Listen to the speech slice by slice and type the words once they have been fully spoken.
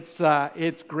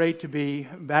It's great to be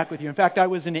back with you. In fact, I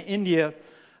was in India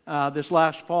this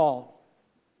last fall,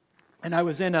 and I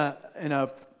was in a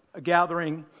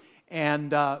gathering,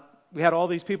 and we had all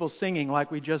these people singing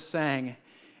like we just sang,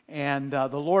 and the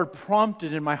Lord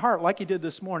prompted in my heart, like He did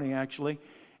this morning actually,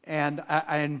 and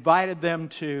I invited them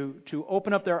to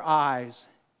open up their eyes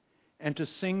and to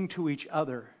sing to each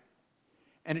other,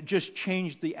 and it just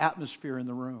changed the atmosphere in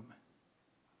the room.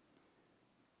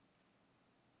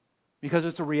 Because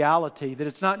it's a reality that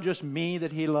it's not just me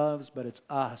that He loves, but it's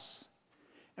us.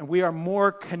 And we are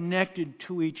more connected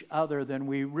to each other than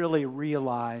we really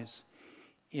realize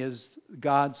is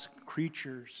God's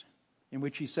creatures, in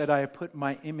which He said, I have put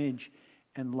my image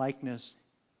and likeness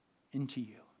into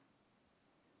you.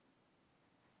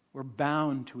 We're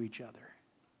bound to each other,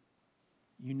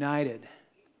 united,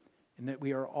 in that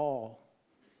we are all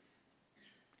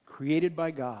created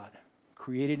by God,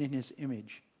 created in His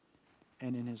image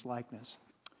and in His likeness.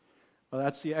 Well,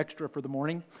 that's the extra for the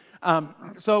morning.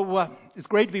 So it's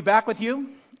great to be back with you.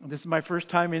 This is my first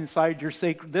time inside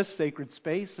this sacred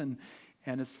space, and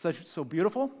it's so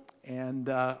beautiful. And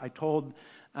I told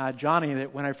Johnny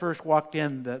that when I first walked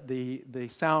in, that the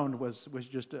sound was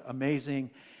just amazing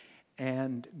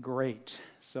and great.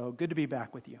 So good to be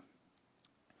back with you.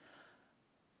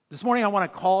 This morning I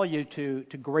want to call you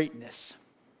to greatness.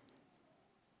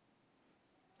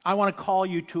 I want to call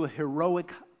you to a heroic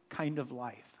kind of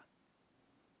life.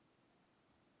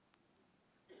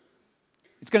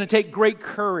 It's going to take great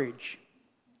courage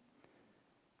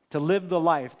to live the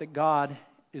life that God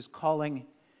is calling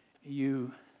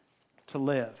you to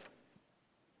live.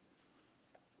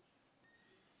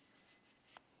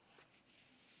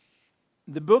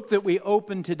 The book that we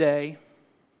open today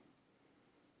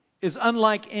is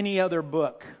unlike any other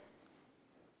book.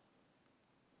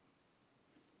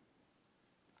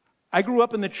 I grew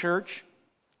up in the church.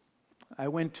 I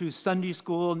went to Sunday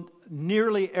school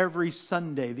nearly every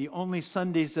Sunday. The only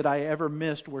Sundays that I ever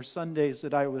missed were Sundays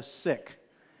that I was sick.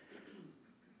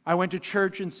 I went to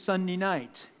church on Sunday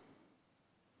night.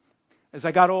 As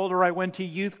I got older, I went to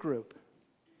youth group.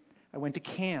 I went to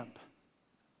camp.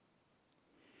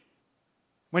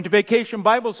 Went to vacation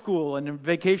Bible school, and in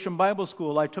vacation Bible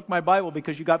school, I took my Bible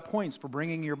because you got points for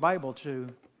bringing your Bible to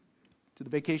the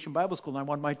vacation Bible school, and I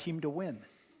wanted my team to win.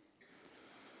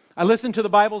 I listened to the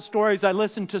Bible stories. I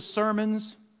listened to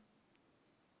sermons.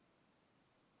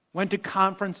 Went to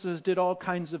conferences, did all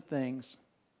kinds of things.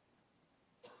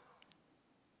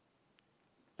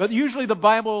 But usually the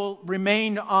Bible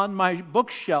remained on my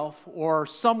bookshelf or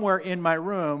somewhere in my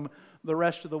room the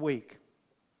rest of the week.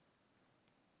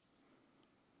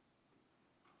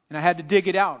 And I had to dig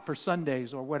it out for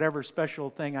Sundays or whatever special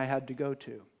thing I had to go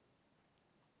to.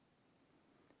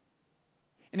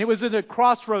 And it was at a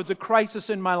crossroads, a crisis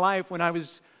in my life when I was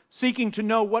seeking to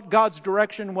know what God's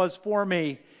direction was for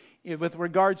me with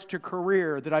regards to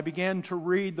career, that I began to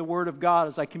read the Word of God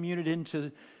as I commuted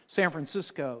into San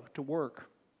Francisco to work.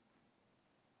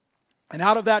 And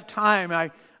out of that time,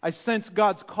 I sensed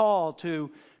God's call to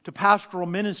pastoral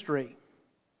ministry,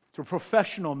 to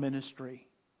professional ministry.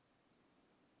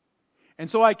 And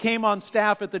so I came on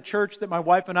staff at the church that my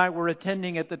wife and I were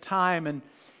attending at the time,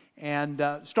 and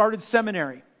started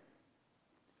seminary.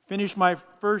 Finished my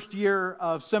first year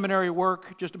of seminary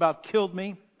work, just about killed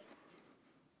me.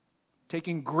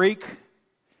 Taking Greek,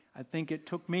 I think it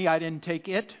took me, I didn't take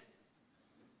it.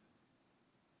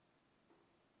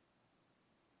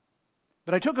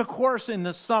 But I took a course in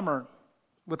the summer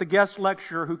with a guest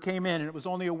lecturer who came in, and it was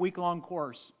only a week-long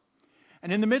course.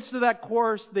 And in the midst of that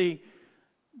course, the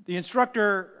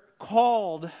instructor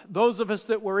called those of us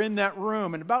that were in that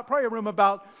room, and probably a room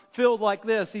about filled like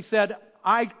this. He said,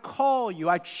 I call you,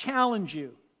 I challenge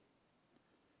you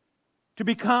to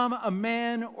become a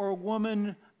man or a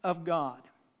woman of God.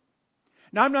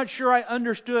 Now, I'm not sure I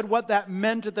understood what that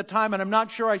meant at the time, and I'm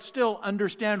not sure I still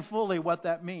understand fully what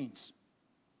that means.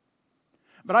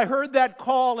 But I heard that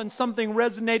call and something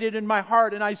resonated in my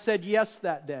heart, and I said yes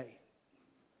that day.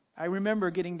 I remember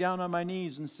getting down on my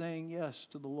knees and saying yes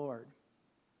to the Lord.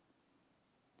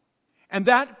 And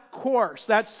that course,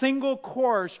 that single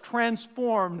course,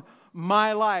 transformed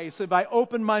my life as I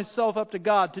opened myself up to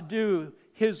God to do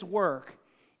His work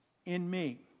in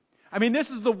me. I mean, this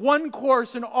is the one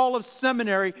course in all of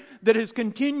seminary that has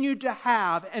continued to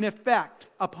have an effect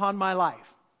upon my life.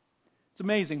 It's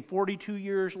amazing, 42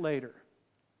 years later,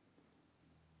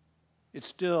 it's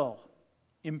still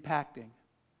impacting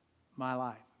my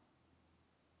life.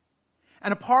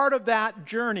 And a part of that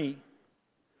journey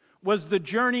was the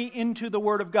journey into the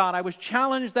Word of God. I was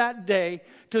challenged that day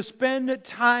to spend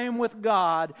time with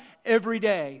God every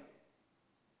day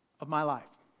of my life.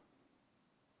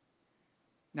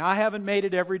 Now, I haven't made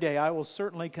it every day. I will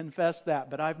certainly confess that,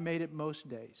 but I've made it most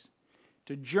days.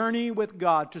 To journey with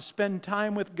God, to spend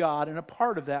time with God, and a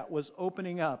part of that was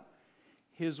opening up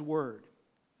His Word,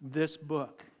 this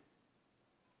book.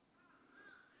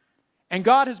 And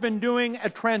God has been doing a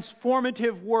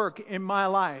transformative work in my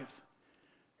life.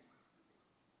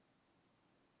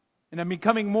 And I'm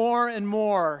becoming more and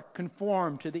more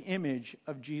conformed to the image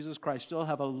of Jesus Christ. Still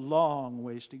have a long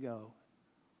ways to go.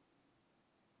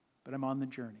 But I'm on the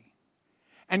journey.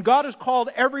 And God has called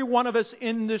every one of us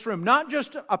in this room, not just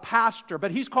a pastor,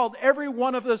 but He's called every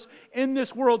one of us in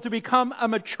this world to become a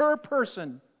mature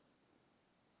person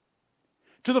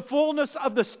to the fullness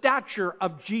of the stature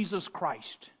of Jesus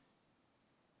Christ.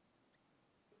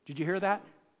 Did you hear that?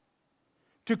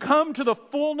 To come to the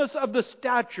fullness of the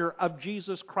stature of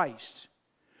Jesus Christ.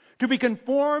 To be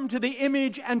conformed to the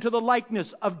image and to the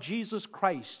likeness of Jesus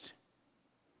Christ.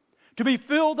 To be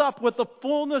filled up with the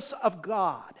fullness of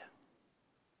God.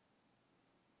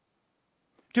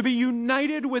 To be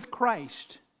united with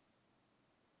Christ.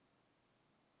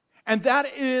 And that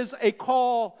is a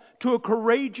call to a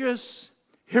courageous,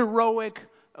 heroic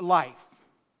life.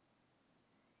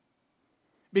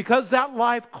 Because that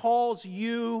life calls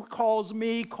you, calls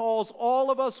me, calls all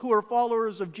of us who are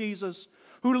followers of Jesus,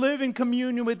 who live in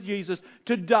communion with Jesus,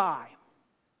 to die.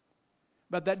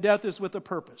 But that death is with a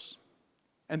purpose,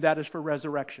 and that is for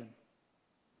resurrection.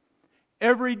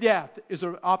 Every death is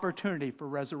an opportunity for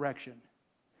resurrection.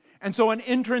 And so an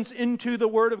entrance into the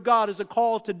Word of God is a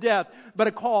call to death, but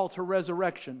a call to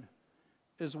resurrection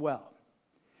as well.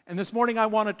 And this morning I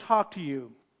want to talk to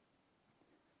you.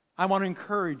 I want to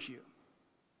encourage you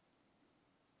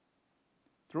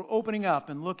through opening up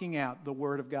and looking at the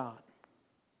Word of God.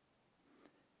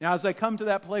 Now, as I come to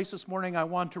that place this morning, I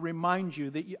want to remind you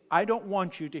that I don't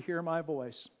want you to hear my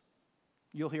voice.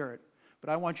 You'll hear it. But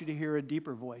I want you to hear a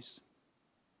deeper voice.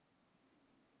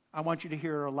 I want you to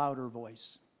hear a louder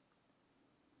voice.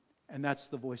 And that's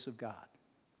the voice of God.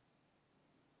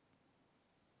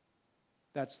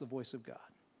 That's the voice of God.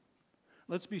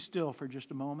 Let's be still for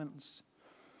just a moment.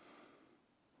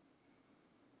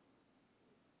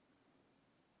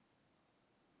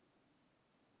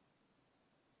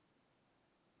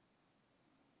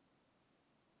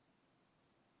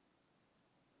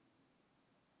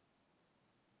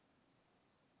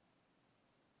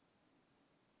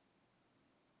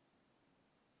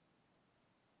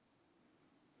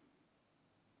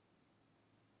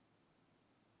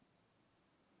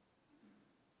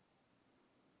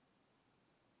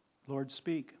 Lord,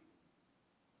 speak.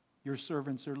 Your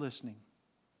servants are listening.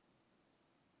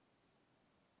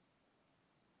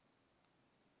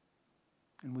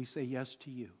 And we say yes to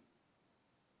you.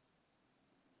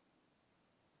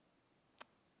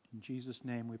 In Jesus'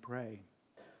 name we pray.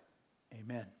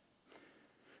 Amen.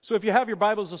 So if you have your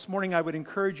Bibles this morning, I would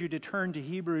encourage you to turn to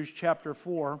Hebrews chapter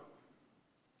 4.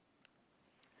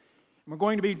 We're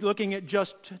going to be looking at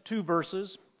just 2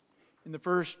 verses. In the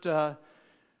first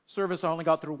service, I only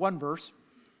got through 1 verse,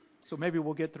 so maybe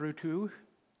we'll get through 2.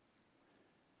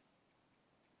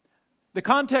 The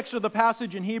context of the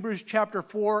passage in Hebrews chapter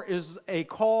 4 is a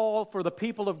call for the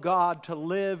people of God to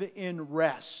live in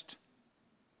rest.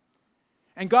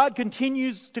 And God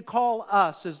continues to call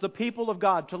us as the people of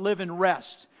God to live in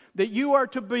rest, that you are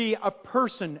to be a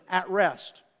person at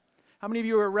rest. How many of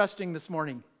you are resting this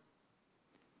morning?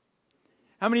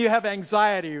 How many of you have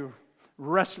anxiety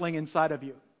wrestling inside of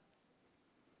you?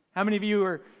 How many of you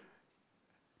are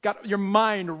got your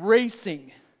mind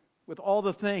racing with all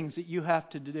the things that you have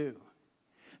to do?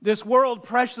 This world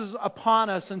presses upon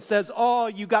us and says, oh,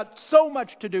 you got so much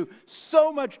to do,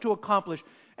 so much to accomplish.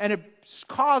 And it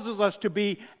causes us to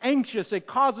be anxious. It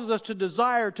causes us to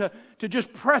desire to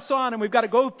just press on, and we've got to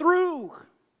go through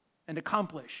and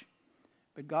accomplish.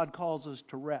 But God calls us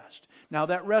to rest. Now,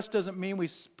 that rest doesn't mean we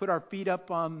put our feet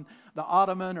up on the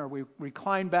ottoman or we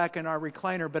recline back in our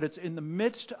recliner, but it's in the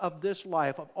midst of this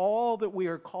life, of all that we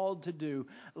are called to do,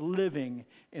 living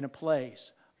in a place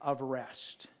of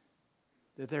rest.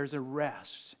 That there's a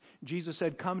rest. Jesus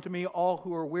said, come to me, all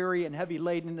who are weary and heavy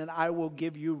laden, and I will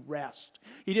give you rest.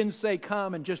 He didn't say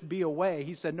come and just be away.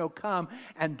 He said, no, come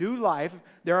and do life.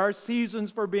 There are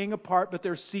seasons for being apart, but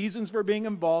there's seasons for being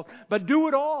involved. But do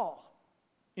it all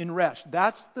in rest.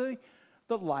 That's the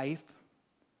life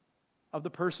of the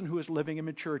person who is living in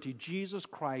maturity. Jesus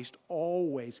Christ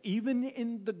always, even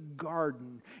in the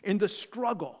garden, in the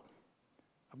struggle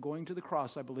of going to the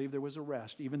cross, I believe there was a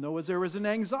rest. Even though there was an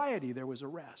anxiety, there was a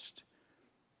rest.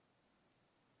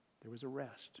 There was a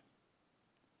rest.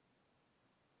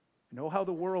 You know how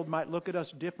the world might look at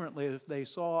us differently if they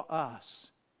saw us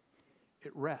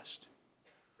at rest.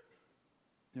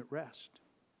 At rest.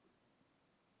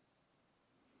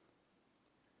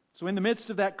 So in the midst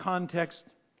of that context,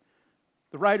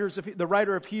 the writer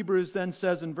of Hebrews then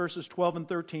says in verses 12 and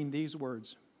 13 these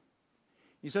words.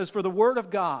 He says, "For the Word of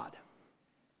God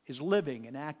is living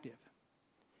and active,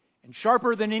 and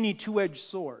sharper than any two-edged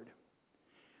sword,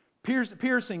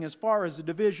 piercing as far as the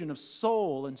division of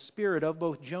soul and spirit, of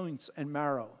both joints and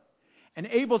marrow, and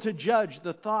able to judge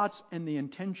the thoughts and the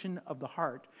intention of the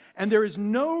heart. And there is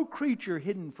no creature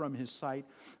hidden from His sight,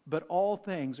 but all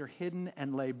things are hidden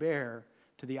and lay bare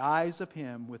to the eyes of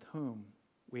Him with whom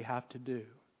we have to do."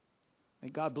 May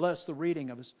God bless the reading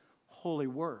of His holy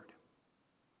Word.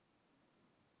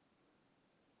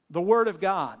 The Word of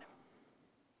God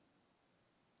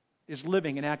is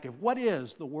living and active. What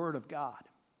is the Word of God?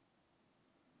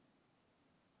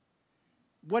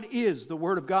 What is the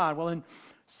Word of God? Well, in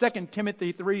 2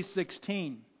 Timothy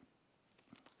 3:16,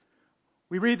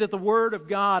 we read that the Word of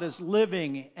God is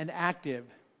living and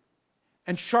active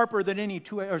and sharper than any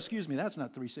that's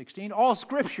not 3:16. All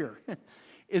Scripture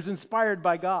is inspired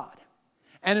by God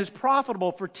and is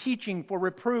profitable for teaching, for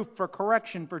reproof, for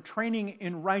correction, for training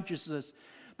in righteousness,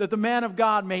 that the man of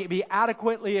God may be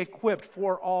adequately equipped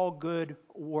for all good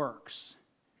works.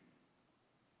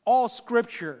 All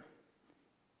Scripture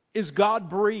is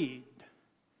God-breathed.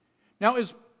 Now,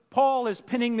 as Paul is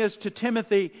penning this to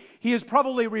Timothy, he is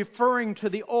probably referring to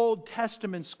the Old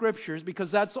Testament Scriptures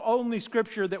because that's the only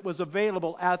Scripture that was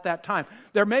available at that time.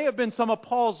 There may have been some of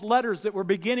Paul's letters that were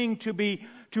beginning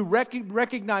to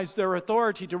recognize their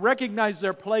authority, to recognize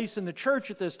their place in the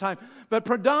church at this time. But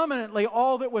predominantly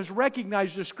all that was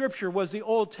recognized as Scripture was the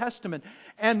Old Testament.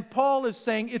 And Paul is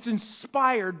saying it's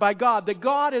inspired by God, that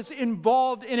God is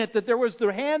involved in it, that there was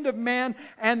the hand of man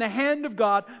and the hand of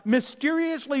God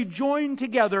mysteriously joined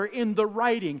together in the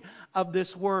writing of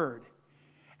this Word.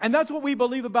 And that's what we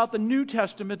believe about the New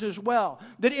Testament as well.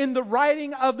 That in the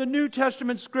writing of the New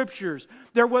Testament Scriptures,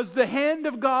 there was the hand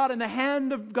of God and the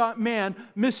hand of man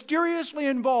mysteriously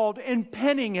involved in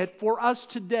penning it for us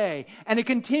today. And it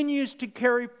continues to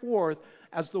carry forth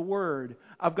as the Word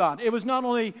of God. It was not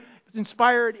only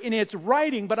inspired in its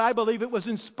writing, but I believe it was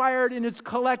inspired in its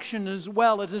collection as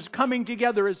well. It is coming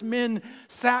together as men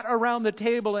sat around the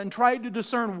table and tried to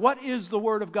discern what is the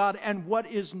Word of God and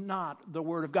what is not the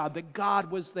Word of God. That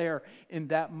God was there in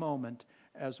that moment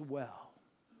as well.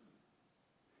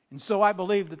 And so I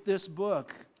believe that this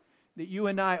book that you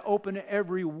and I open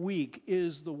every week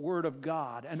is the Word of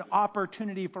God, an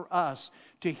opportunity for us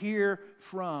to hear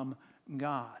from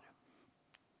God.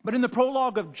 But in the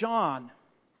prologue of John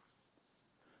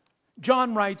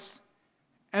writes,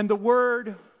 "And the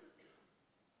Word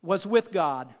was with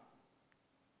God,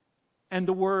 and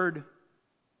the Word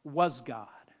was God.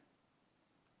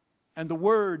 And the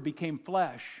Word became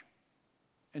flesh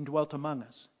and dwelt among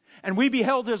us. And we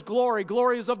beheld His glory.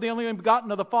 Glory is of the only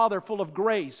begotten of the Father, full of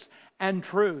grace and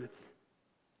truth."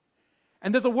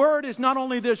 And that the Word is not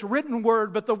only this written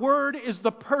Word, but the Word is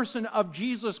the person of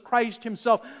Jesus Christ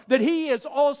Himself. That He is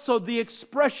also the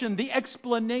expression, the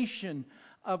explanation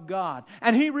of God.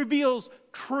 And He reveals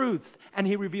truth and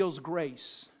He reveals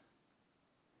grace.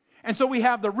 And so we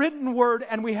have the written Word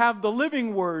and we have the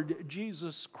living Word,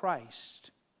 Jesus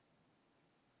Christ.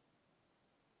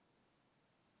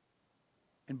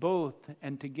 And both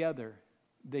and together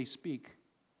they speak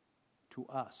to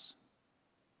us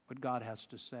what God has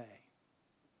to say.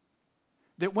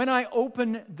 That when I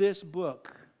open this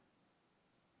book,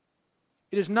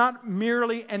 it is not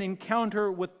merely an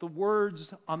encounter with the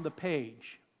words on the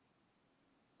page,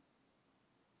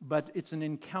 but it's an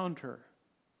encounter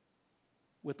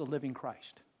with the living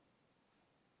Christ.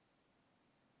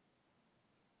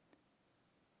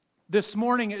 This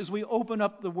morning, as we open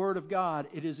up the Word of God,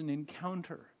 it is an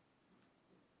encounter.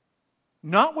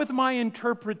 Not with my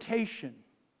interpretation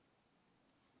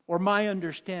or my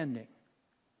understanding,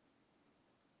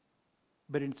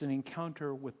 but it's an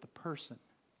encounter with the person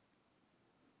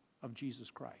of Jesus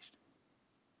Christ.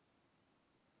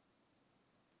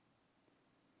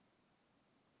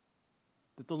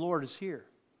 That the Lord is here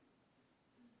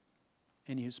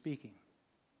and He is speaking.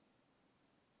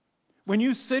 When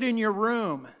you sit in your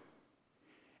room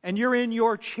and you're in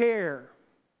your chair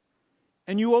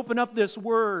and you open up this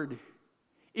Word,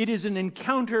 it is an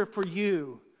encounter for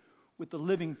you with the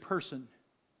living person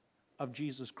of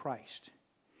Jesus Christ.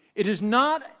 It is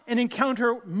not an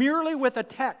encounter merely with a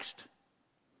text,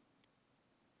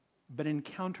 but an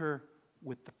encounter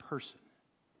with the person.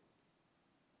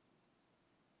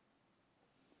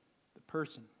 The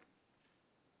person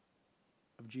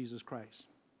of Jesus Christ.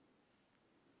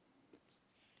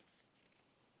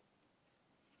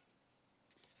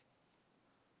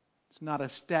 It's not a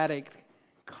static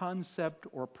concept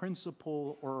or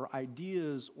principle or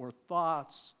ideas or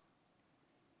thoughts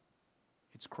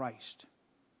It's Christ.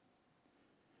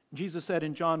 Jesus said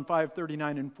in John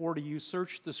 5:39 and 40, "You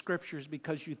search the Scriptures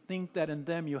because you think that in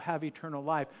them you have eternal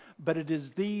life. But it is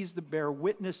these that bear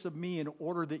witness of me in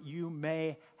order that you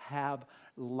may have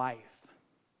life."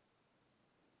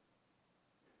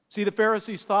 See, the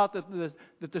Pharisees thought that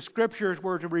the Scriptures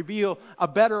were to reveal a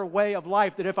better way of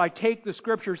life, that if I take the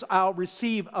Scriptures, I'll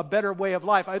receive a better way of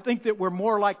life. I think that we're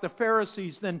more like the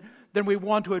Pharisees than we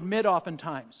want to admit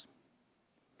oftentimes.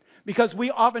 Because we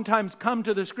oftentimes come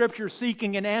to the Scripture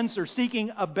seeking an answer,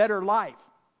 seeking a better life.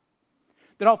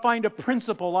 That I'll find a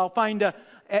principle, I'll find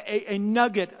a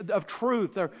nugget of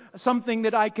truth, or something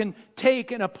that I can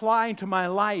take and apply to my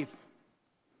life.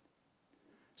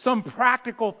 Some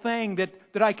practical thing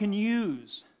that I can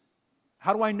use.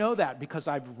 How do I know that? Because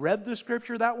I've read the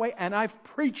Scripture that way and I've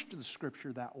preached the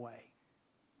Scripture that way.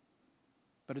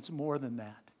 But it's more than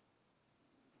that.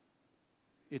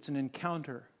 It's an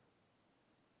encounter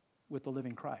with the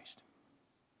living Christ.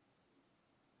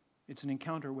 It's an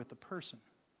encounter with the person.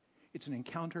 It's an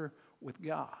encounter with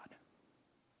God.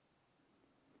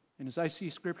 And as I see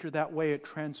Scripture that way, it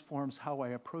transforms how I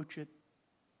approach it.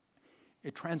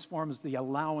 It transforms the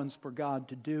allowance for God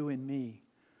to do in me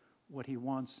what He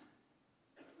wants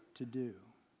to do.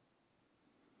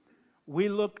 We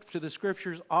look to the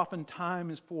Scriptures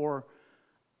oftentimes for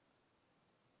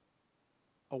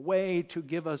a way to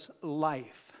give us life.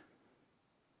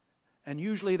 And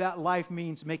usually that life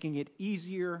means making it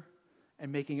easier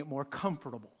and making it more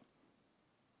comfortable.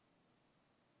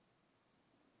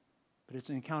 But it's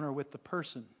an encounter with the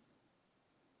person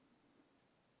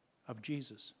of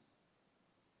Jesus,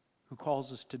 who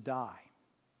calls us to die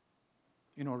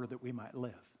in order that we might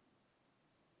live.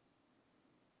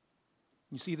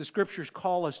 You see, the Scriptures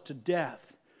call us to death,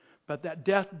 but that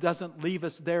death doesn't leave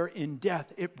us there in death.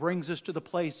 It brings us to the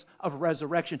place of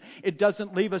resurrection. It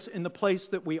doesn't leave us in the place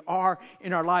that we are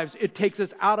in our lives. It takes us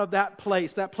out of that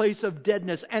place of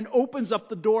deadness, and opens up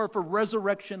the door for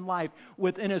resurrection life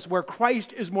within us, where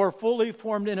Christ is more fully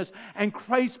formed in us, and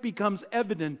Christ becomes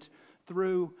evident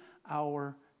through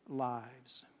our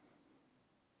lives.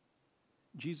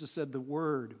 Jesus said, "The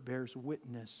Word bears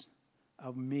witness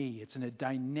of me." It's in a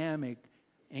dynamic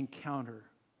encounter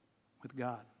with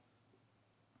God.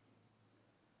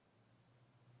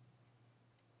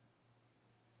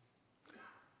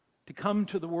 To come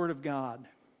to the Word of God,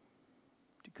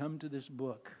 to come to this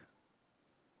book,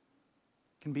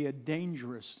 can be a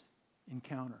dangerous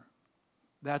encounter.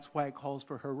 That's why it calls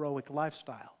for heroic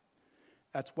lifestyle.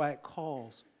 That's why it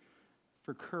calls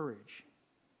for courage.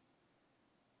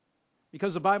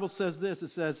 Because the Bible says this,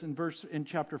 it says in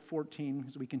chapter 14,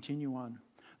 as we continue on,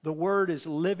 the Word is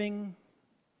living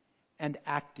and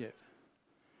active.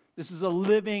 This is a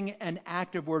living and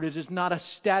active word. It is not a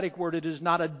static word. It is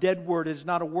not a dead word. It is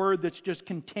not a word that's just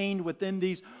contained within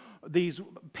these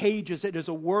pages. It is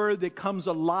a word that comes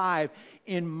alive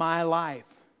in my life.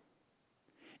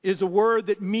 It is a word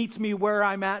that meets me where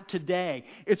I'm at today.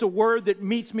 It's a word that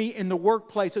meets me in the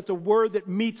workplace. It's a word that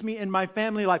meets me in my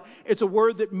family life. It's a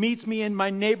word that meets me in my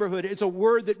neighborhood. It's a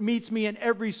word that meets me in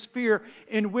every sphere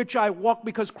in which I walk,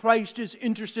 because Christ is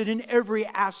interested in every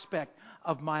aspect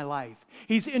of my life.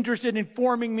 He's interested in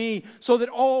forming me so that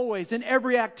always, in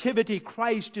every activity,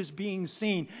 Christ is being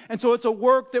seen. And so it's a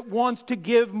work that wants to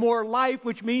give more life,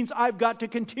 which means I've got to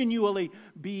continually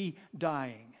be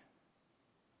dying.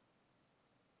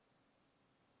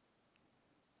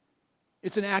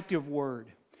 It's an active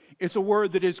word. It's a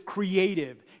word that is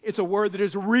creative. It's a word that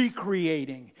is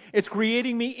recreating. It's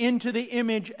creating me into the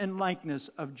image and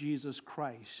likeness of Jesus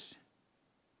Christ.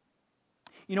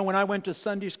 You know, when I went to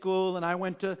Sunday school and I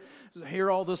went to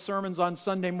hear all the sermons on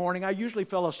Sunday morning, I usually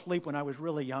fell asleep when I was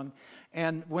really young.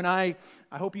 And when I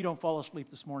hope you don't fall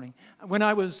asleep this morning. When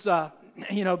I was,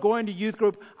 going to youth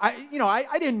group, I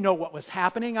didn't know what was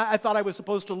happening. I thought I was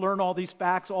supposed to learn all these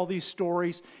facts, all these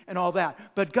stories, and all that.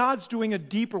 But God's doing a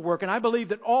deeper work, and I believe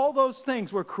that all those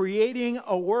things were creating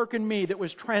a work in me that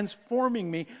was transforming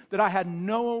me that I had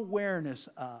no awareness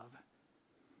of.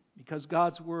 Because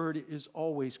God's Word is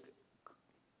always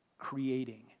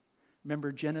creating.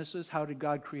 Remember Genesis? How did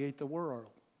God create the world?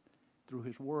 Through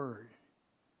His Word.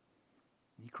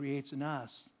 He creates in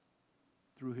us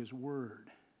through His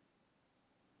Word.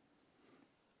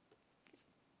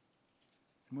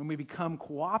 And when we become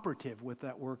cooperative with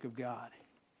that work of God,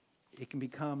 it can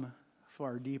become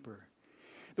far deeper.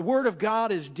 The Word of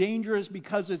God is dangerous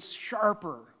because it's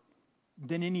sharper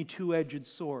than any two-edged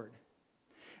sword.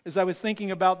 As I was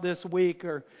thinking about this week,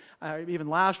 or even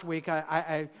last week,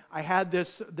 I had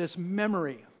this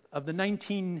memory of the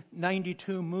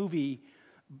 1992 movie,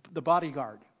 The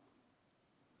Bodyguard.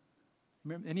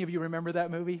 Any of you remember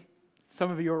that movie?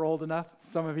 Some of you are old enough,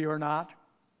 some of you are not.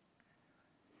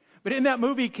 But in that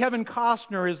movie, Kevin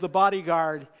Costner is the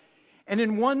bodyguard. And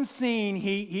in one scene,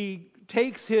 he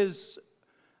takes his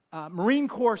Marine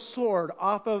Corps sword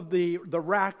off of the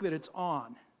rack that it's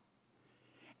on.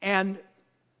 And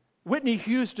Whitney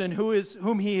Houston,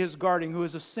 whom he is guarding, who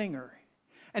is a singer,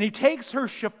 and he takes her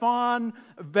chiffon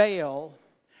veil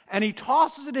and he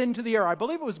tosses it into the air. I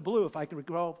believe it was blue, if I can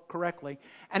recall correctly.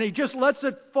 And he just lets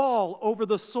it fall over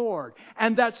the sword.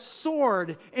 And that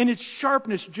sword, in its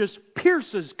sharpness, just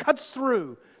pierces, cuts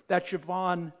through that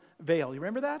chiffon veil. You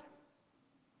remember that?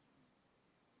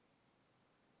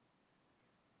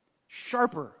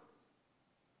 Sharper.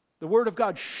 The Word of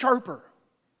God, sharper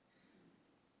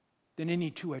than any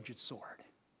two-edged sword.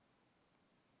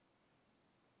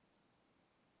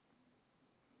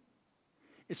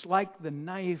 It's like the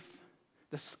knife,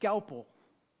 the scalpel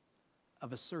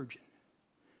of a surgeon.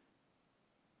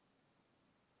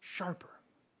 Sharper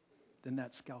than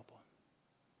that scalpel.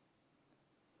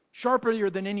 Sharper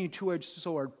than any two-edged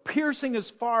sword. Piercing as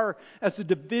far as the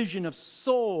division of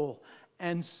soul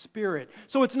and spirit.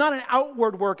 So it's not an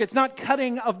outward work. It's not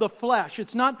cutting of the flesh.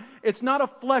 It's not a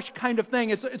flesh kind of thing.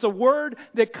 It's a word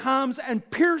that comes and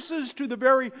pierces to the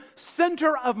very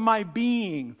center of my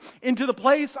being, into the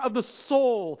place of the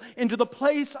soul, into the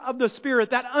place of the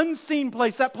spirit, that unseen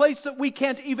place, that place that we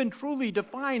can't even truly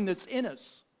define that's in us.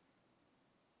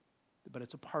 But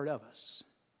it's a part of us.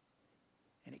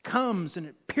 And it comes and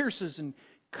it pierces and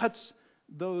cuts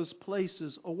those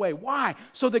places away. Why?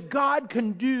 So that God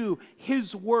can do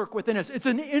His work within us. It's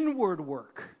an inward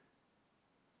work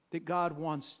that God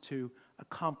wants to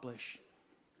accomplish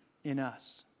in us.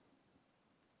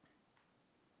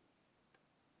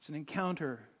 It's an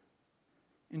encounter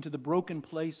into the broken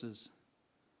places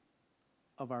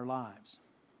of our lives,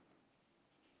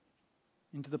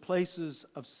 into the places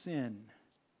of sin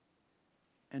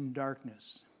and darkness.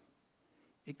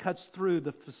 It cuts through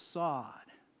the facade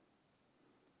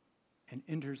and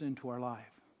enters into our life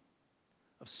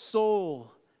of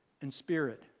soul and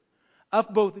spirit, of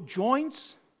both joints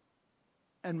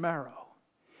and marrow.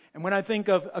 And when I think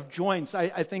of joints,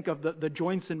 I think of the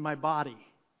joints in my body,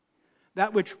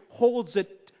 that which holds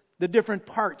the different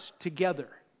parts together.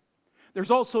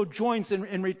 There's also joints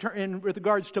in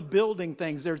regards to building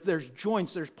things. There's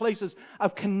joints, there's places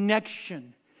of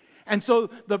connection. And so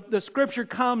the Scripture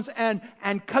comes and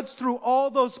cuts through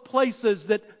all those places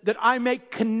that I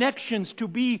make connections to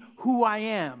be who I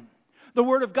am. The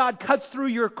Word of God cuts through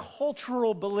your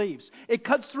cultural beliefs. It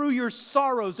cuts through your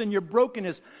sorrows and your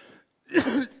brokenness.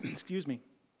 Excuse me.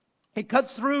 It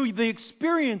cuts through the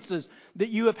experiences that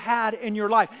you have had in your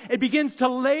life. It begins to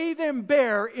lay them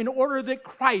bare in order that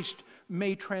Christ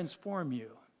may transform you.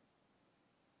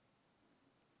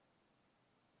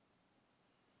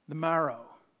 The marrow.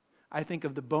 I think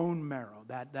of the bone marrow,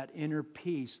 that inner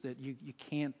piece that you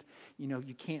can't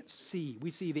see.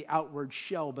 We see the outward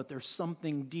shell, but there's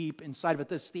something deep inside of it.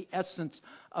 That's the essence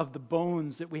of the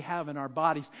bones that we have in our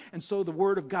bodies. And so the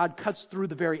Word of God cuts through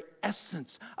the very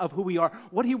essence of who we are.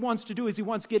 What He wants to do is He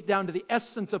wants to get down to the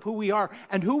essence of who we are.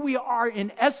 And who we are in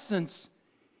essence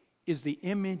is the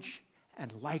image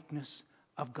and likeness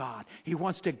of God. He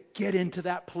wants to get into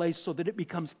that place so that it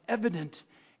becomes evident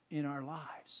in our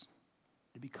lives.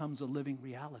 It becomes a living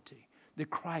reality. That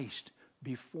Christ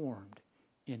be formed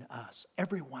in us.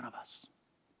 Every one of us.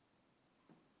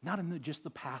 Not in just the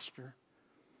pastor,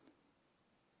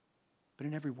 but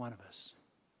in every one of us.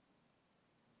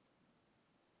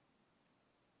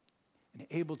 And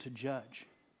able to judge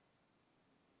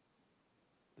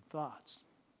the thoughts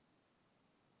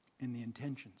and the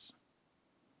intentions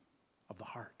of the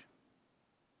heart.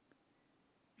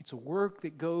 It's a work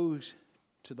that goes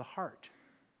to the heart.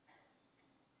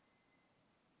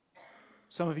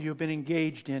 Some of you have been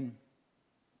engaged in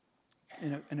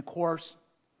a course.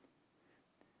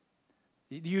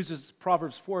 It uses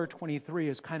Proverbs 4:23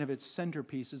 as kind of its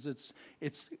centerpiece, as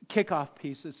its kickoff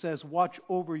piece. It says, "Watch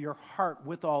over your heart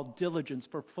with all diligence,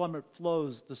 for from it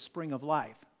flows the spring of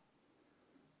life."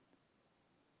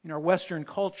 In our Western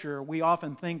culture, we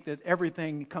often think that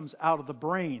everything comes out of the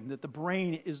brain, that the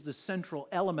brain is the central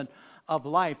element of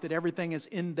life, that everything is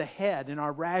in the head, in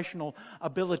our rational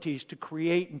abilities to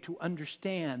create and to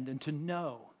understand and to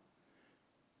know.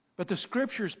 But the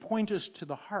Scriptures point us to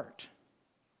the heart.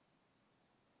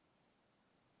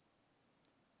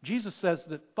 Jesus says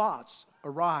that thoughts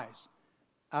arise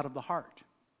out of the heart.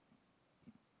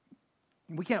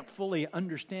 We can't fully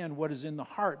understand what is in the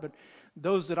heart, but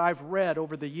those that I've read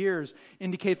over the years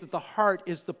indicate that the heart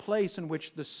is the place in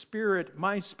which the Spirit,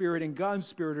 my spirit, and God's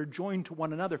Spirit are joined to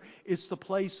one another. It's the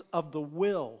place of the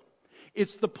will.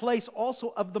 It's the place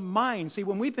also of the mind. See,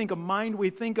 when we think of mind, we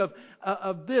think of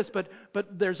this, but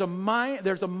there's a mind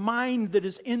that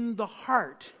is in the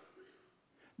heart.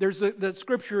 There's the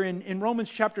scripture in Romans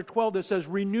chapter 12 that says,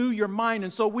 renew your mind.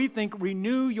 And so we think,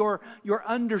 renew your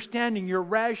understanding, your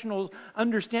rational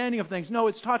understanding of things. No,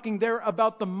 it's talking there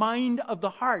about the mind of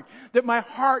the heart. That my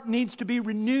heart needs to be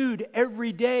renewed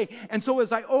every day. And so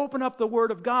as I open up the Word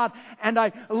of God and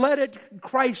I let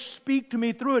Christ speak to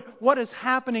me through it, what is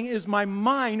happening is my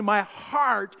mind, my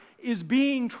heart is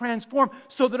being transformed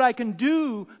so that I can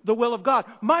do the will of God.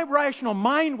 My rational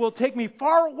mind will take me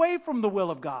far away from the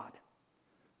will of God.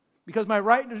 Because my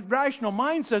rational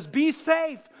mind says, be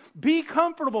safe, be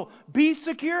comfortable, be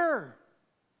secure.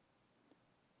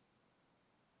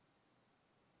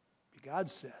 But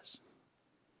God says,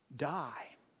 die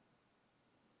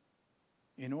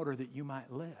in order that you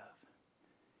might live.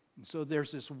 And so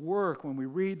there's this work when we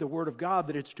read the Word of God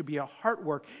that it's to be a heart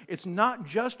work. It's not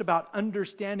just about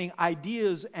understanding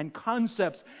ideas and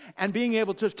concepts and being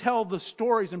able to tell the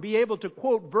stories and be able to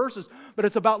quote verses, but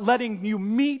it's about letting you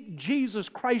meet Jesus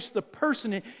Christ, the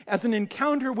person, as an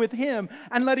encounter with Him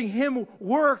and letting Him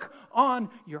work on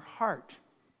your heart.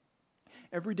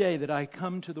 Every day that I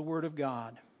come to the Word of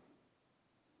God,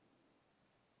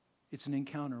 it's an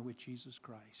encounter with Jesus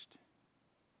Christ.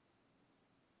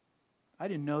 I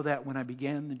didn't know that when I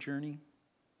began the journey.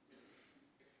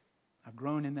 I've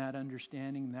grown in that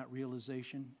understanding and that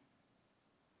realization.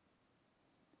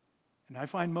 And I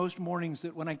find most mornings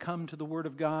that when I come to the Word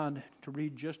of God to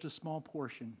read just a small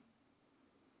portion,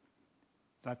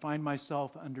 that I find myself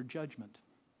under judgment.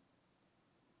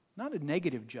 Not a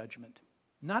negative judgment,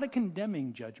 not a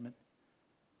condemning judgment,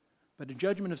 but a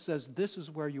judgment that says, this is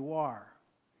where you are,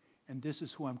 and this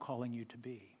is who I'm calling you to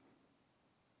be.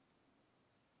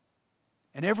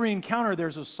 And every encounter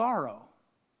there's a sorrow,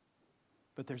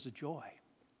 but there's a joy.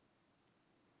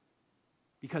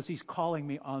 Because He's calling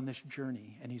me on this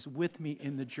journey, and He's with me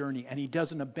in the journey, and He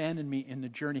doesn't abandon me in the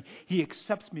journey. He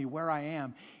accepts me where I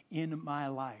am in my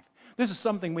life. This is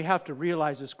something we have to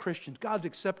realize as Christians. God's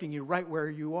accepting you right where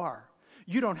you are.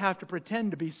 You don't have to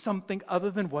pretend to be something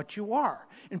other than what you are.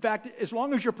 In fact, as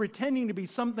long as you're pretending to be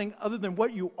something other than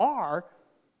what you are,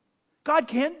 God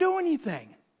can't do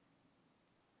anything.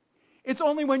 It's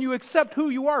only when you accept who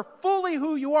you are, fully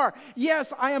who you are. Yes,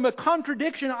 I am a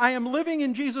contradiction. I am living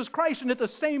in Jesus Christ, and at the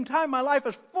same time, my life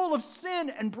is full of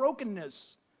sin and brokenness.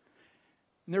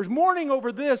 And there's mourning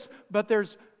over this, but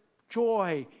there's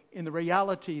joy in the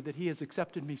reality that He has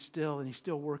accepted me still, and He's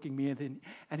still working me.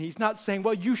 And He's not saying,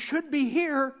 well, you should be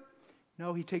here.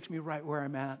 No, He takes me right where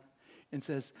I'm at and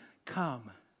says, come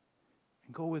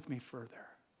and go with me further.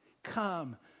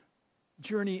 Come,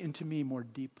 journey into me more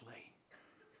deeply.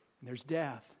 And there's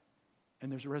death,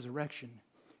 and there's resurrection,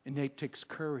 and it takes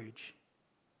courage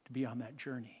to be on that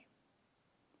journey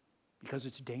because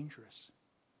it's dangerous.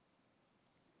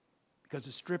 Because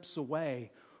it strips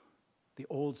away the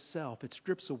old self. It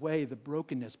strips away the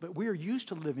brokenness. But we're used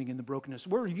to living in the brokenness.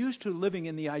 We're used to living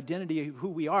in the identity of who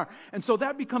we are. And so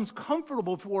that becomes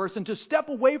comfortable for us. And to step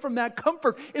away from that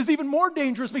comfort is even more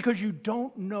dangerous because you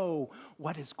don't know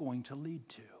what it's going to lead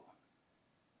to.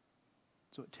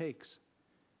 So it takes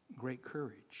great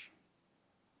courage.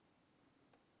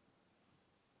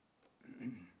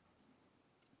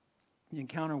 The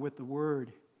encounter with the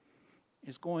Word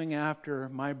is going after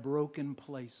my broken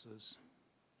places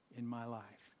in my life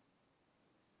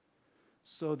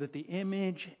so that the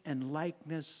image and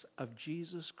likeness of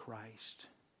Jesus Christ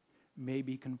may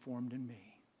be conformed in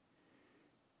me.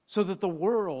 So that the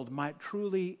world might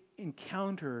truly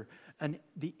encounter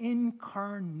the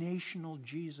incarnational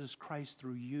Jesus Christ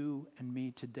through you and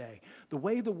me today. The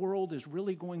way the world is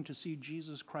really going to see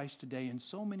Jesus Christ today in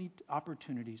so many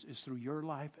opportunities is through your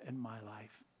life and my life.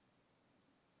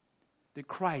 That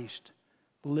Christ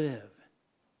live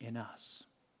in us.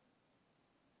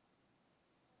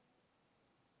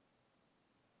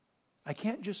 I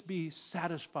can't just be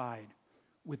satisfied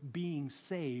with being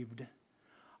saved.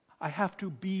 I have to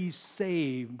be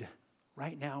saved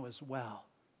right now as well,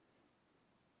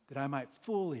 that I might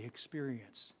fully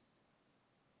experience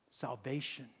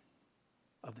salvation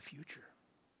of the future.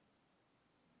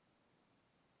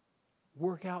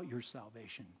 Work out your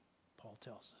salvation, Paul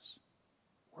tells us.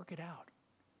 Work it out.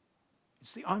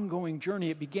 It's the ongoing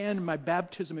journey. It began in my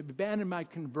baptism. It began in my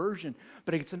conversion.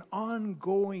 But it's an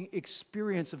ongoing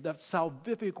experience of that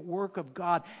salvific work of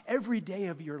God every day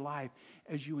of your life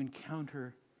as you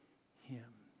encounter Him.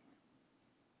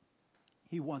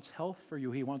 He wants health for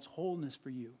you. He wants wholeness for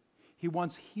you. He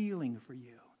wants healing for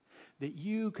you. that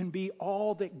you can be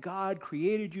all that God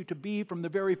created you to be from the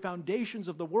very foundations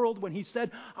of the world when He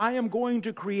said, I am going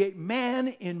to create man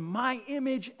in my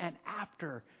image and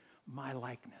after my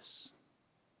likeness.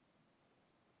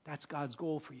 That's God's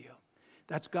goal for you.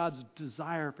 That's God's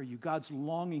desire for you, God's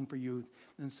longing for you,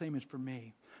 and the same is for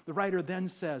me. The writer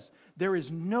then says, there is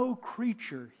no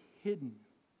creature hidden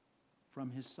from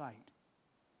His sight.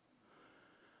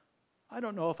 I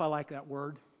don't know if I like that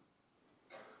word.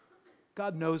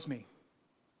 God knows me.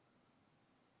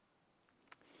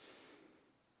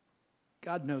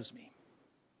 God knows me.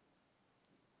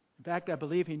 In fact, I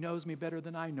believe He knows me better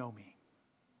than I know me.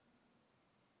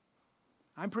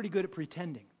 I'm pretty good at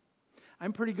pretending.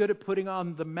 I'm pretty good at putting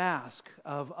on the mask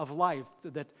of life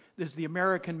that is the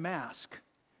American mask.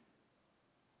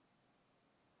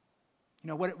 You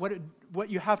know, what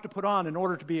you have to put on in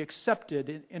order to be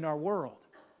accepted in our world.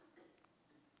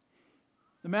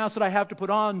 The mask that I have to put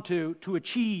on to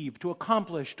achieve, to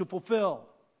accomplish, to fulfill,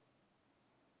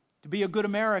 to be a good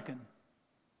American.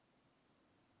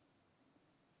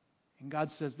 And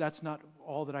God says, that's not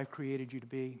all that I've created you to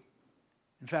be.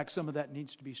 In fact, some of that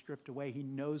needs to be stripped away. He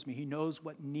knows me. He knows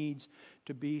what needs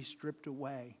to be stripped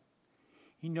away.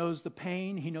 He knows the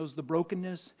pain. He knows the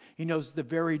brokenness. He knows the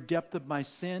very depth of my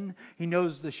sin. He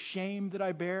knows the shame that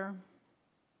I bear.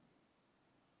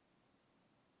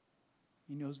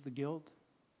 He knows the guilt.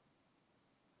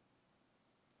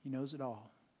 He knows it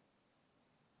all.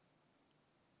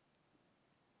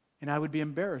 And I would be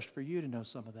embarrassed for you to know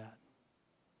some of that.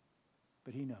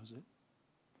 But He knows it.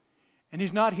 And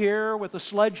He's not here with a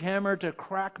sledgehammer to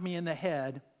crack me in the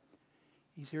head.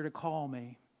 He's here to call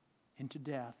me into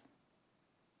death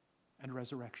and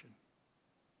resurrection.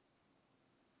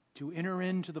 To enter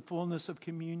into the fullness of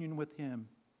communion with Him.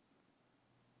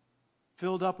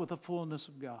 Filled up with the fullness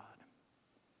of God.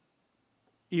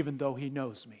 Even though He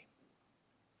knows me.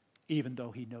 Even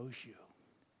though He knows you.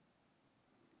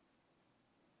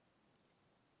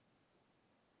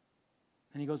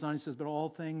 And he goes on, he says, but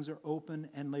all things are open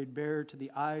and laid bare to the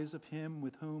eyes of Him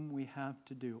with whom we have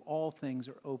to do. All things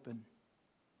are open.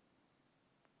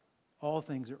 All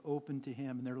things are open to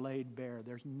Him and they're laid bare.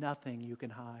 There's nothing you can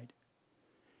hide.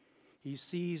 He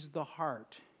sees the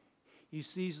heart. He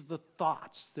sees the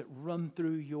thoughts that run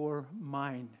through your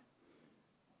mind.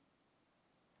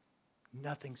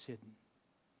 Nothing's hidden.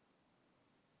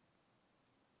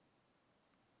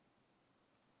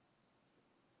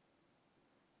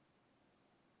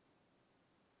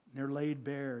 They're laid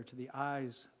bare to the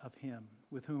eyes of Him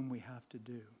with whom we have to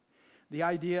do. The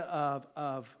idea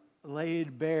of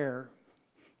laid bare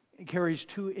carries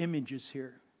two images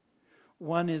here.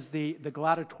 One is the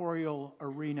gladiatorial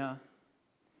arena,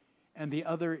 and the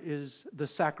other is the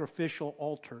sacrificial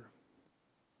altar.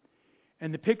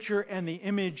 And the picture and the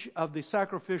image of the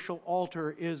sacrificial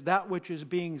altar is that which is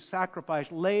being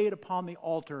sacrificed, laid upon the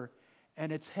altar,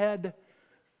 and its head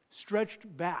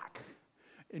stretched back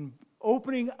and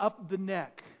opening up the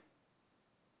neck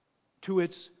to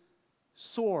its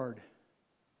sword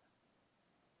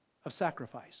of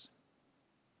sacrifice.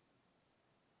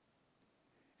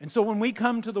 And so when we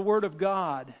come to the Word of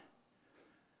God,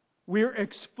 we're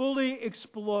fully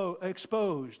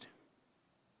exposed.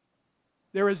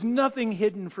 There is nothing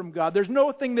hidden from God. There's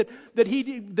nothing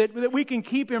that we can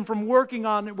keep Him from working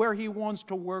on where He wants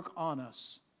to work on us.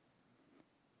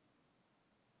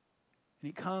 And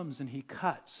He comes and He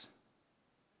cuts.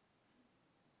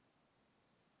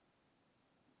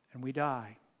 And we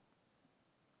die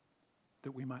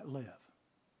that we might live.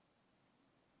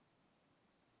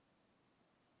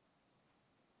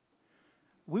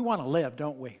 We want to live,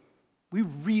 don't we? We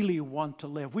really want to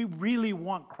live. We really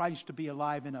want Christ to be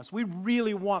alive in us. We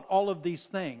really want all of these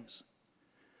things.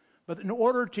 But in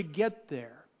order to get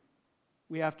there,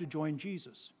 we have to join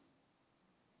Jesus.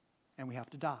 And we have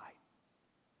to die.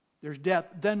 There's death,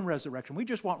 then resurrection. We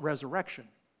just want resurrection.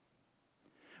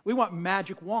 We want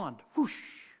magic wand. Whoosh.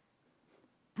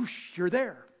 Whoosh, you're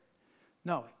there.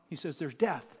 No, He says there's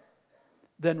death,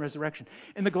 then resurrection.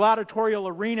 In the gladiatorial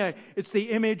arena, it's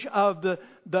the image of the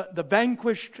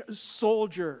vanquished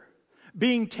soldier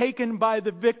being taken by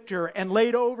the victor and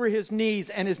laid over his knees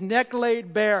and his neck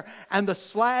laid bare, and the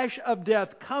slash of death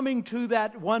coming to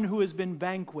that one who has been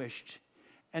vanquished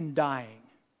and dying.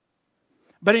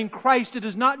 But in Christ, it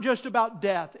is not just about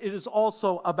death, it is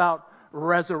also about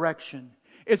resurrection.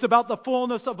 It's about the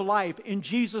fullness of life in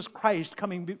Jesus Christ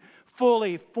coming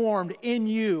fully formed in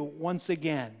you once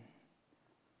again.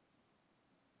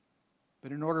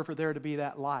 But in order for there to be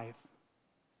that life,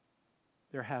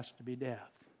 there has to be death.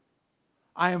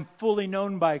 I am fully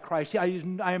known by Christ. I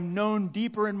am known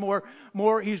deeper and more.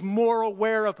 He's more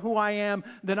aware of who I am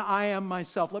than I am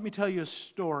myself. Let me tell you a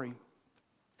story.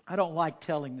 I don't like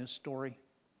telling this story.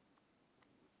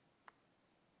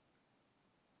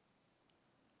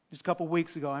 Just a couple of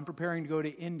weeks ago, I'm preparing to go to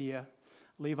India,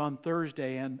 leave on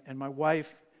Thursday, and my wife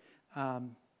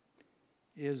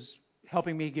is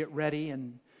helping me get ready.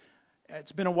 And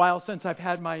it's been a while since I've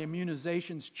had my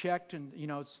immunizations checked, and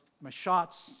it's my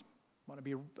shots. I want to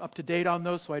be up to date on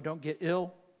those so I don't get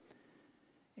ill.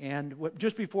 And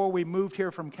just before we moved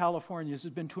here from California, this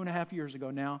has been 2.5 years ago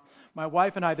now, my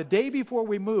wife and I, the day before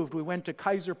we moved, we went to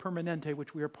Kaiser Permanente,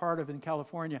 which we are part of in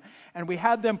California, and we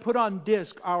had them put on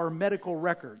disc our medical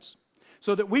records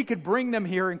so that we could bring them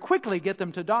here and quickly get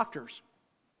them to doctors.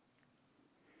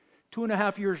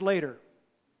 2.5 years later,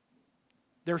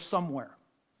 they're somewhere.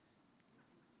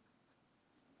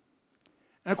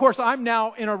 And of course, I'm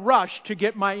now in a rush to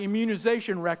get my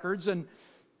immunization records, and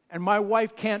my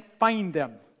wife can't find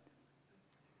them.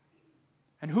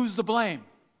 And who's to blame?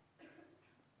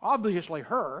 Obviously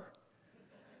her.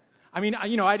 I mean,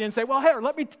 I didn't say, well, here,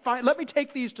 let me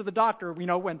take these to the doctor,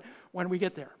 when we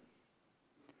get there.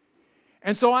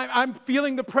 And so I'm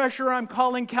feeling the pressure. I'm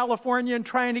calling California and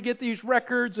trying to get these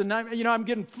records, and I'm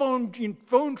getting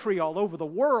phone tree all over the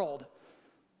world.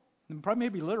 Probably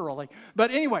maybe literally.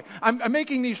 But anyway, I'm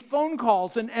making these phone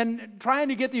calls and trying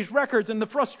to get these records, and the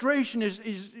frustration is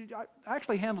I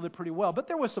actually handled it pretty well, but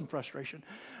there was some frustration.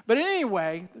 But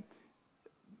anyway,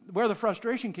 where the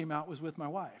frustration came out was with my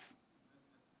wife.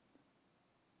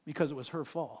 Because it was her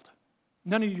fault.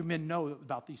 None of you men know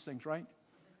about these things, right?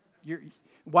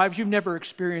 Wives, you've never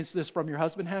experienced this from your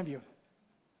husband, have you?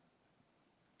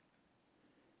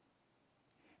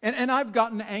 And I've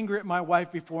gotten angry at my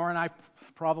wife before, and I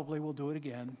probably will do it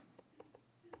again.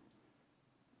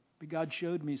 But God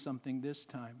showed me something this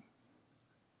time.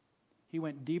 He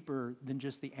went deeper than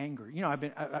just the anger.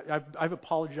 I've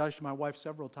apologized to my wife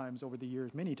several times over the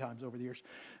years, many times over the years,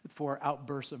 for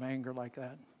outbursts of anger like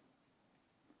that.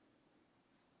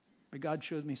 But God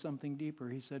showed me something deeper.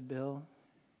 He said, Bill,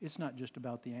 it's not just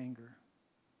about the anger.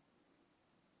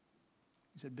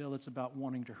 He said, Bill, it's about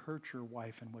wanting to hurt your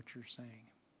wife in what you're saying.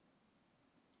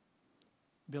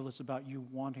 Bill, it's about you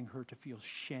wanting her to feel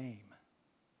shame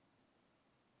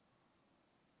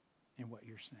in what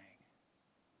you're saying.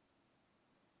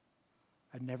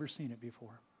 I'd never seen it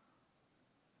before.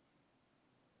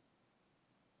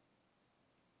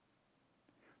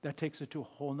 That takes it to a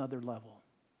whole nother level.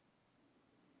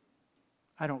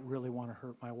 I don't really want to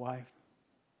hurt my wife.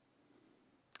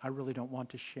 I really don't want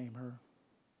to shame her.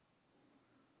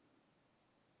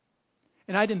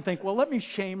 And I didn't think, well, let me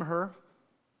shame her.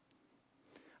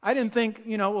 I didn't think,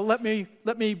 well, let me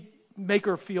make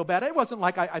her feel bad. It wasn't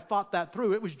like I thought that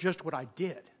through. It was just what I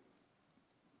did.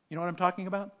 You know what I'm talking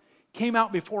about? Came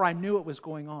out before I knew it was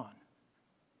going on.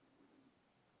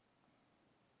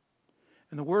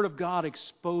 And the Word of God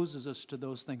exposes us to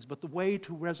those things. But the way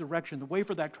to resurrection, the way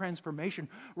for that transformation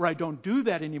where I don't do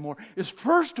that anymore, is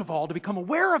first of all to become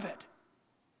aware of it.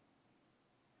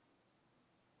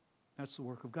 That's the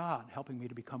work of God, helping me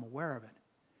to become aware of it.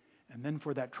 And then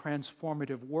for that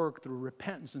transformative work through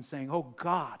repentance and saying, oh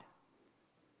God,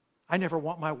 I never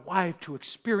want my wife to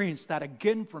experience that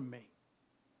again from me.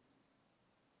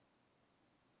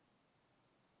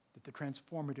 That the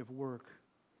transformative work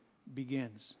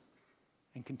begins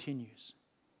and continues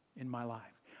in my life.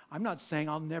 I'm not saying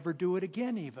I'll never do it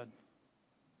again even.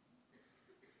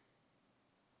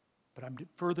 But I'm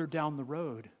further down the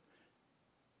road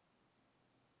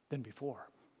than before.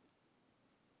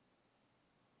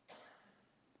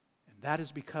 And that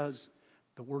is because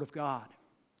the Word of God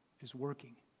is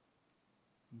working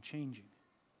and changing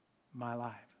my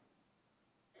life.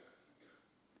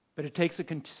 But it takes a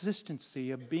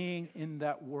consistency of being in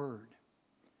that Word,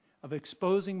 of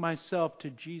exposing myself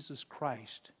to Jesus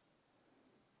Christ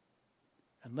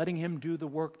and letting Him do the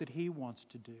work that He wants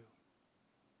to do,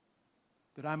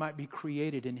 that I might be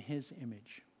created in His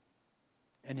image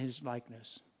and His likeness.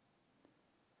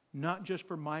 Not just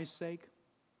for my sake,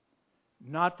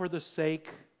 not for the sake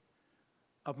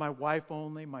of my wife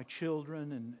only, my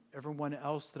children, and everyone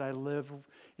else that I live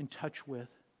in touch with,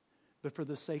 but for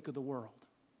the sake of the world.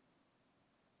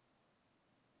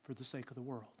 For the sake of the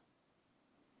world.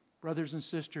 Brothers and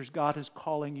sisters, God is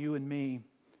calling you and me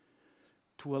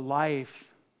to a life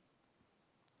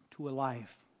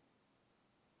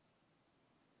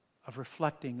of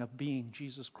reflecting, of being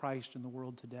Jesus Christ in the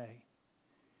world today.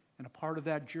 And a part of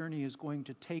that journey is going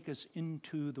to take us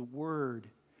into the Word,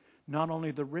 not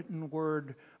only the written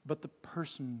Word, but the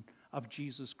person of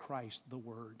Jesus Christ, the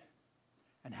Word.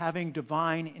 and having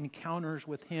divine encounters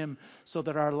with Him so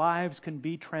that our lives can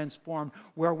be transformed,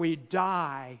 where we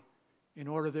die in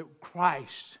order that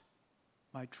Christ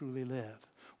might truly live.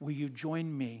 Will you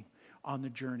join me on the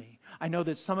journey? I know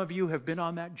that some of you have been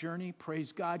on that journey.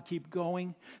 Praise God, keep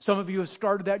going. Some of you have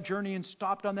started that journey and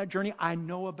stopped on that journey. I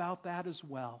know about that as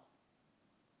well.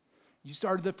 You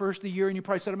started the first of the year and you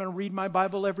probably said, I'm going to read my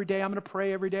Bible every day. I'm going to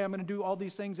pray every day. I'm going to do all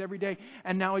these things every day.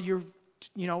 And now you're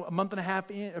a month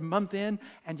in,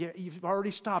 and you've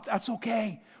already stopped. That's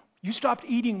okay. You stopped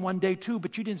eating one day too,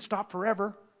 but you didn't stop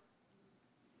forever.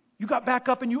 You got back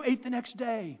up and you ate the next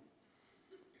day.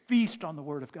 Feast on the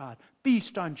Word of God.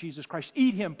 Feast on Jesus Christ.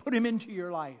 Eat Him. Put Him into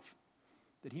your life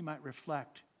that He might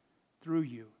reflect through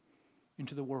you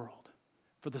into the world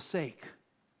for the sake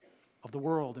of the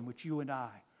world in which you and I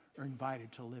are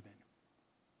invited to live in.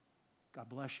 God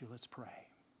bless you. Let's pray.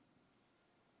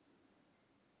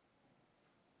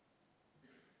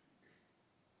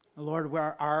 Lord,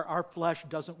 where our flesh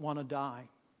doesn't want to die.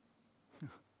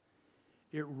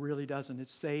 It really doesn't.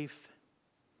 It's safe.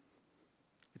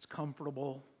 It's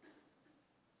comfortable.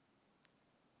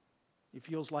 It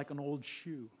feels like an old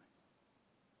shoe.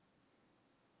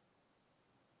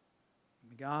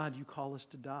 God, you call us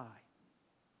to die.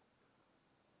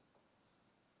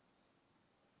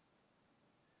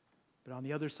 But on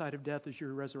the other side of death is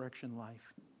your resurrection life.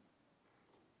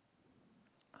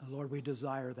 Lord, we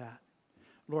desire that.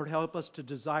 Lord, help us to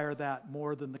desire that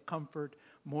more than the comfort,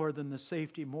 more than the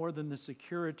safety, more than the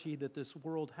security that this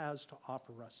world has to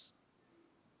offer us,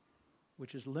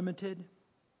 which is limited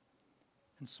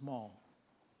and small.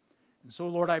 And so,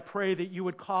 Lord, I pray that you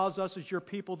would cause us as your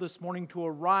people this morning to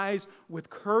arise with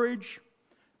courage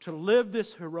to live this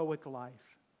heroic life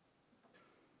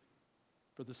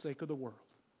for the sake of the world.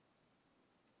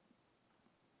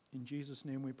 In Jesus'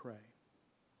 name we pray.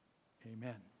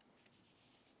 Amen.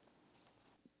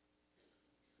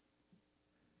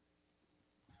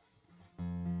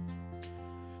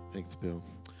 Thanks, Bill.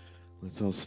 Let's all